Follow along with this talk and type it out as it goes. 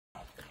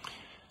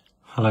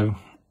Hello.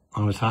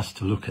 I was asked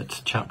to look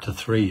at chapter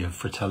 3 of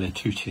Fratelli,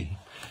 Tutti,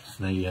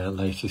 the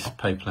latest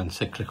papal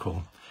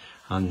encyclical,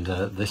 and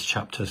this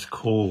chapter is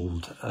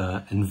called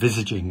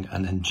Envisaging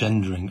and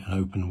Engendering an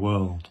Open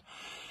World.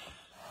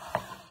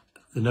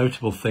 The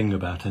notable thing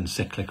about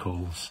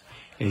encyclicals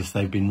is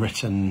they've been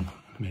written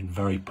in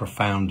very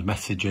profound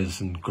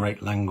messages and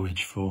great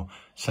language for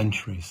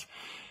centuries,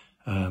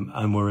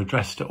 and were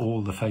addressed to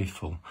all the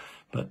faithful,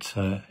 but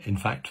in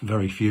fact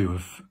very few,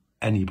 if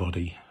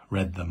anybody,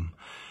 read them.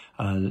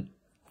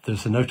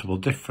 There's a notable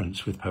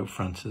difference with Pope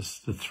Francis.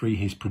 The three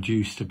he's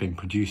produced have been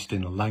produced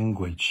in a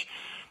language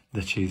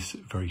that is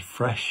very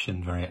fresh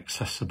and very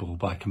accessible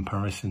by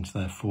comparison to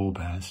their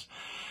forebears.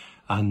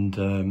 And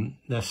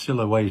there's still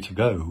a way to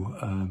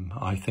go.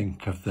 I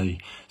think of the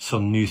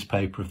Sun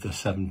newspaper of the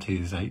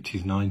 70s,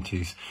 80s,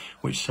 90s,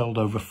 which sold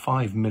over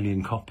 5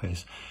 million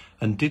copies,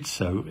 and did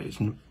so,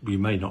 we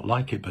may not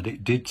like it, but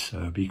it did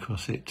so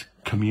because it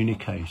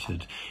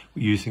communicated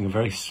using a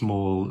very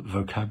small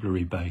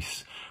vocabulary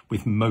base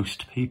with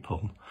most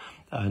people,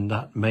 and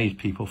that made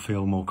people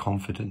feel more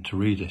confident to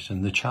read it.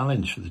 And the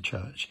challenge for the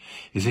church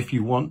is, if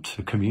you want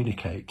to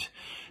communicate,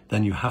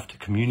 then you have to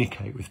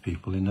communicate with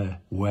people in a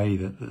way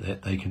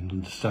that they can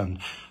understand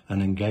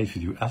and engage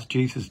with you, as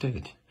Jesus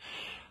did.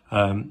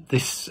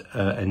 This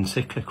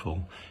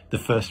encyclical, the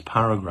first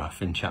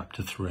paragraph in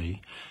chapter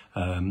 3,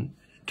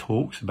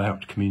 talks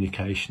about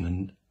communication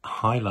and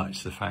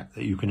highlights the fact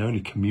that you can only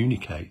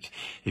communicate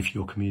if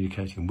you're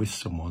communicating with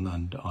someone,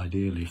 and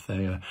ideally if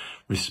they are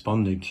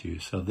responding to you.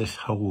 So this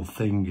whole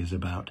thing is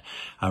about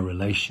our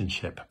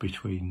relationship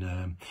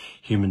between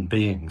human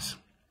beings.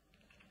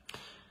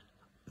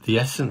 The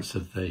essence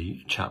of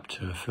the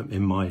chapter,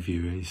 in my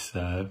view, is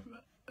a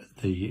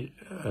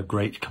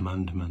great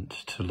commandment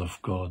to love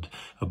God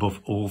above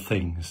all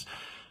things,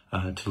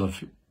 to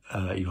love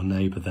your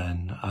neighbour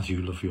then as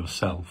you love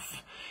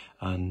yourself.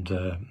 And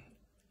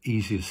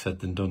easier said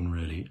than done,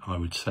 really, I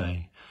would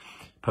say.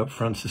 Pope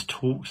Francis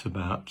talks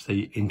about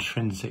the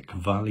intrinsic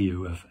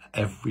value of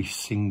every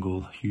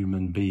single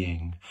human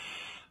being,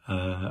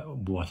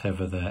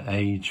 whatever their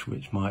age,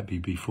 which might be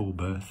before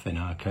birth in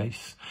our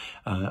case,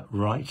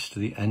 right to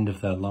the end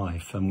of their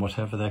life, and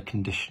whatever their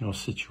condition or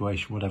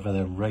situation, whatever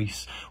their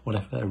race,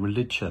 whatever their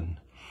religion,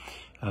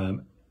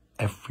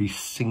 every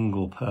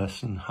single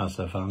person has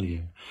a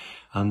value.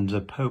 And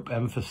the Pope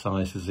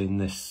emphasises in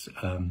this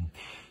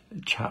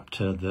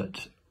chapter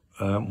that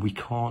we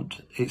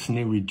can't, it's an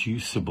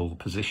irreducible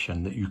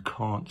position, that you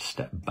can't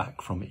step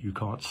back from it, you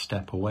can't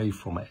step away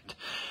from it.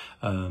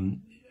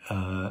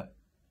 A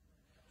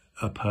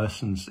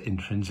person's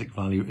intrinsic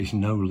value is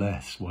no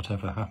less,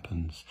 whatever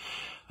happens.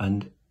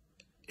 And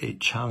it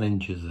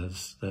challenges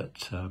us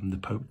that the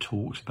Pope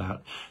talks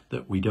about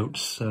that we don't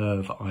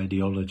serve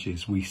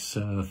ideologies, we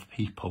serve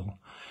people,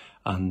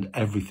 and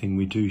everything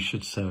we do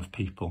should serve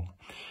people.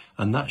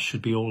 And that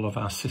should be all of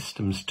our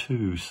systems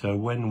too. So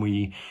when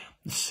we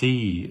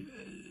see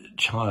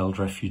child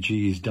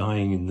refugees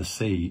dying in the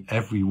sea,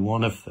 every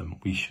one of them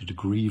we should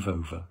grieve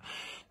over,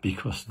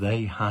 because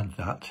they had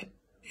that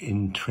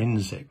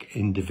intrinsic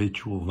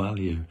individual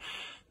value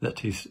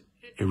that is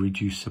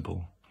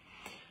irreducible.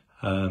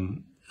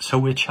 So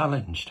we're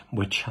challenged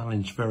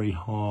very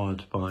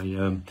hard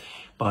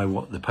by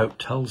what the Pope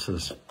tells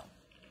us.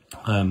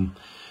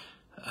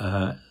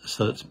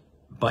 So that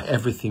by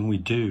everything we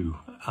do,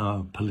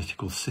 our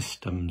political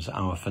systems,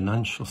 our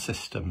financial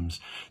systems,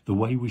 the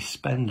way we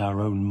spend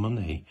our own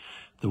money,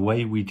 the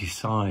way we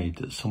decide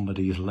that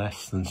somebody is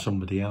less than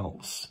somebody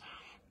else,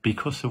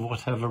 because of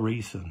whatever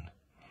reason,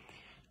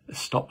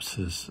 stops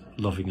us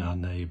loving our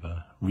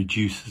neighbour,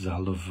 reduces our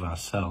love of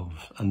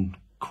ourselves, and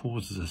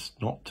causes us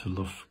not to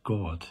love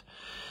God.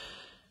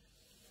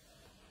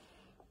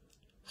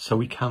 So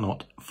we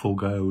cannot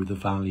forego the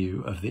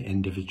value of the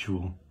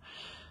individual,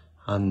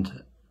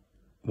 and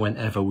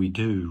whenever we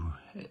do,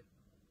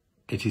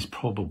 it is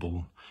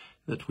probable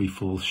that we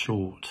fall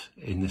short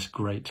in this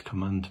great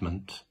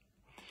commandment.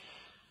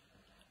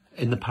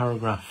 In the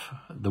paragraph,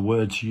 the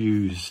words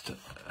used,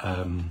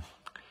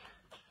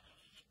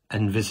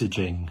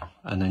 envisaging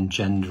and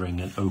engendering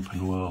an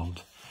open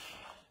world.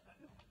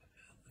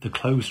 The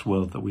closed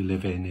world that we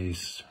live in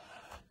is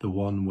the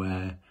one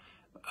where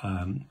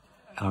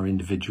our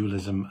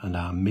individualism and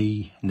our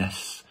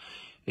me-ness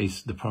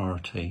is the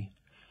priority.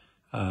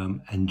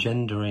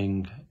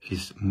 Engendering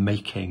is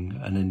making,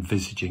 and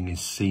envisaging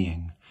is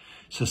seeing.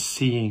 So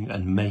seeing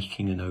and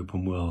making an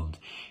open world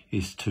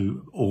is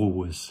to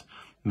always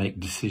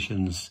make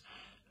decisions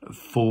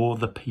for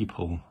the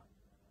people,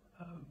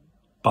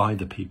 by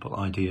the people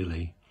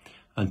ideally,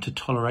 and to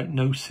tolerate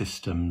no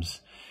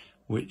systems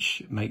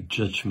which make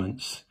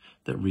judgments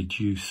that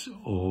reduce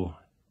or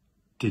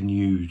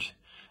denude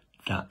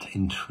that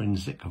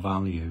intrinsic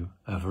value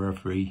of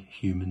every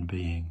human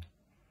being.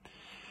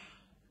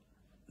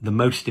 The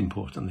most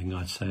important thing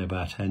I'd say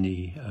about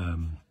any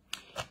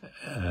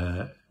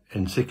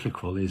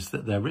encyclical is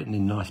that they're written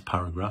in nice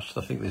paragraphs.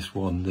 I think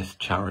this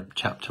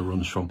chapter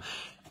runs from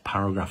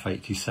paragraph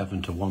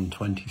 87 to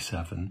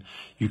 127.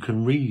 You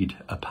can read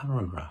a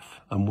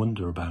paragraph and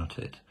wonder about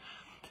it.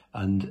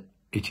 And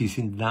it is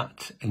in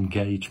that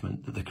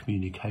engagement that the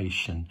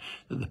communication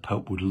that the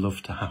Pope would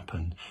love to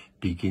happen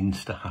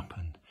begins to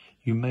happen.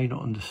 You may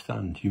not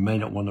understand, you may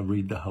not want to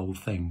read the whole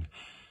thing,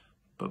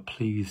 but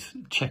please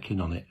check in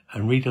on it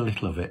and read a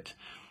little of it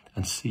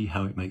and see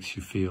how it makes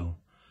you feel.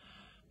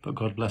 But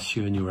God bless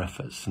you in your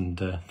efforts, and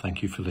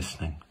thank you for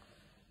listening.